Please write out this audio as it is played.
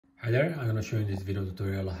Hi there, I'm going to show you in this video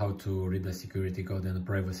tutorial how to read the security code and the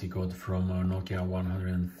privacy code from Nokia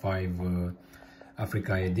 105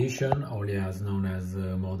 Africa edition, alias known as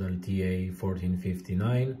model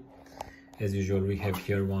TA-1459. As usual, we have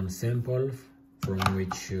here one sample from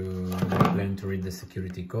which we plan to read the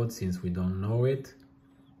security code since we don't know it.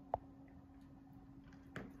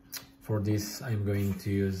 For this, I'm going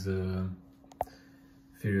to use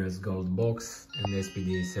FuriousGold box and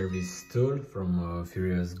SPD service tool from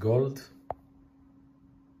FuriousGold.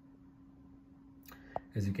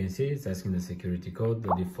 As you can see, it's asking the security code.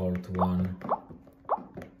 The default one,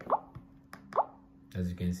 as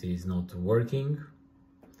you can see, is not working.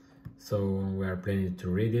 So we are planning to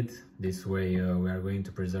read it. This way we are going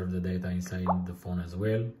to preserve the data inside the phone as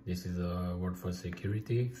well. This is a word for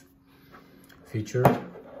security feature.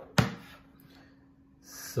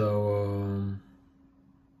 So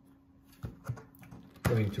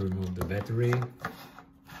going to remove the battery,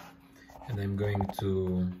 and I'm going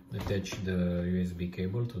to attach the USB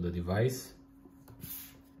cable to the device.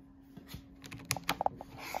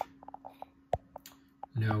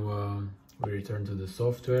 Now we return to the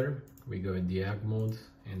software, we go at debug mode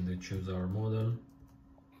and choose our model.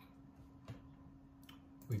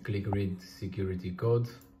 We click read security code,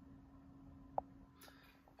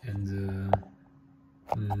 and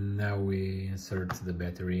now we insert the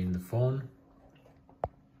battery in the phone.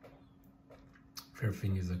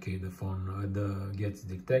 Everything is okay, the phone gets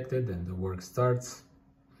detected and the work starts.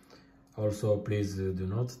 Also, please do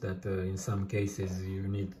note that in some cases you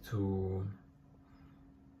need to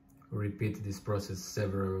repeat this process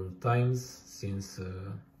several times, since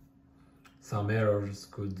some errors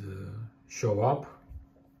could show up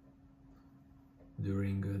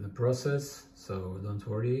during the process. So don't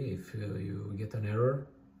worry if you get an error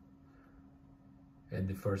at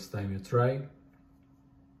the first time you try.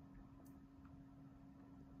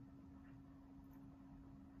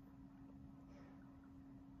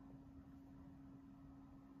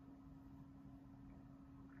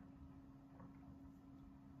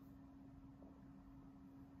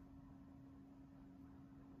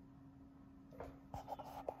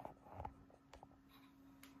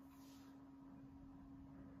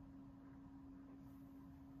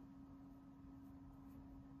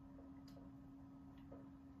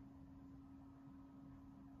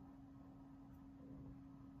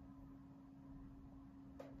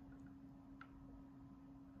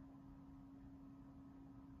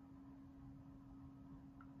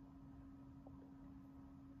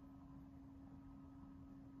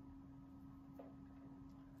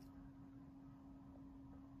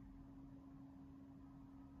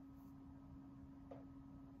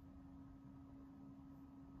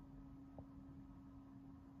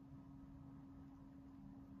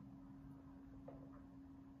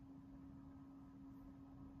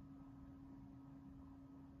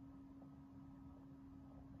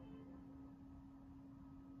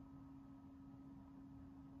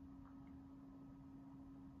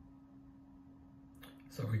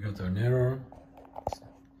 So we got an error.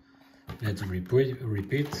 Let's repeat.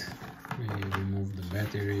 We remove the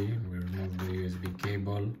battery, we remove the USB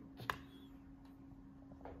cable.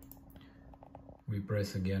 We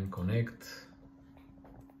press again connect.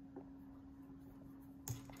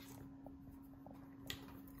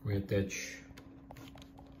 We attach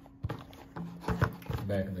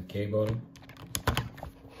back the cable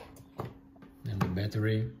and the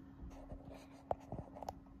battery.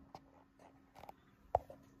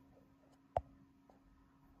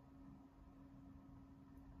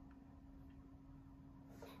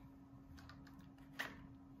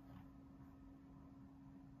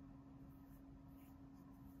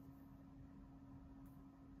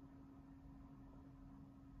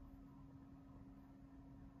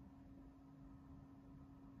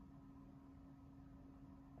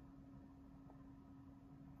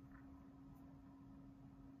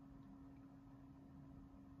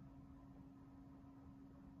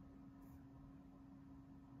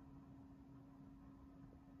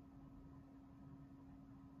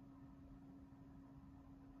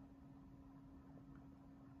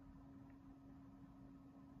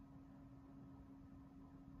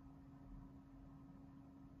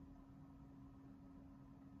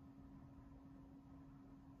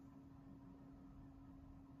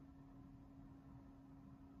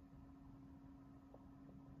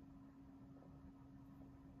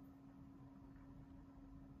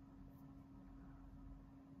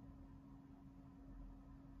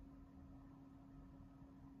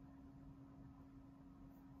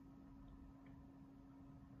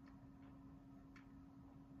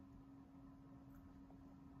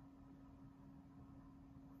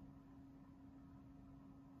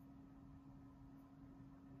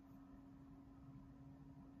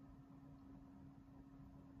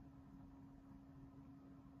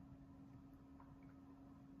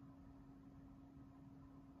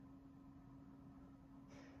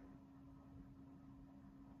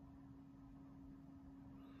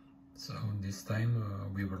 So this time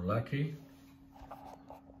we were lucky.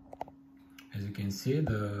 As you can see,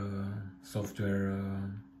 the software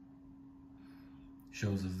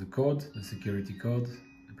shows us the code, the security code,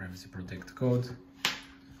 the privacy protect code.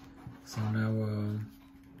 So now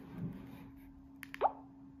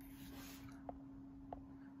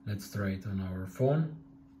let's try it on our phone.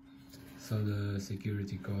 So the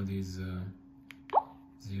security code is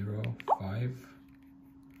 0, 5,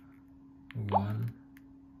 1,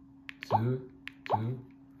 2, 2,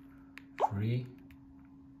 3,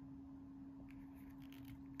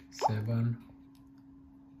 7,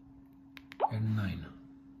 and 9.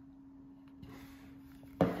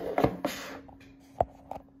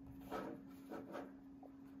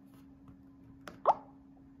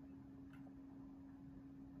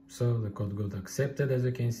 So the code got accepted, as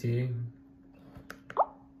you can see.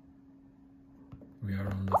 We are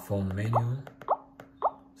on the phone menu.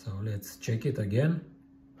 So let's check it again.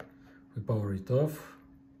 We power it off.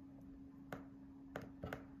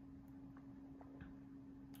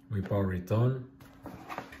 We power it on.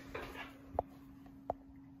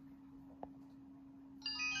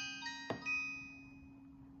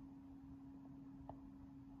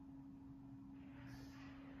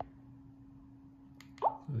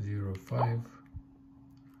 So 0, 5,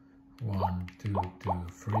 1, 2, 2,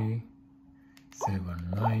 3,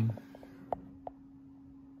 7, 9.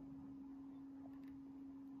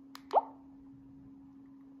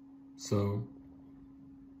 So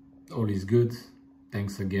all is good.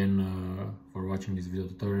 Thanks again for watching this video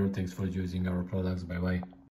tutorial. Thanks for using our products. Bye bye.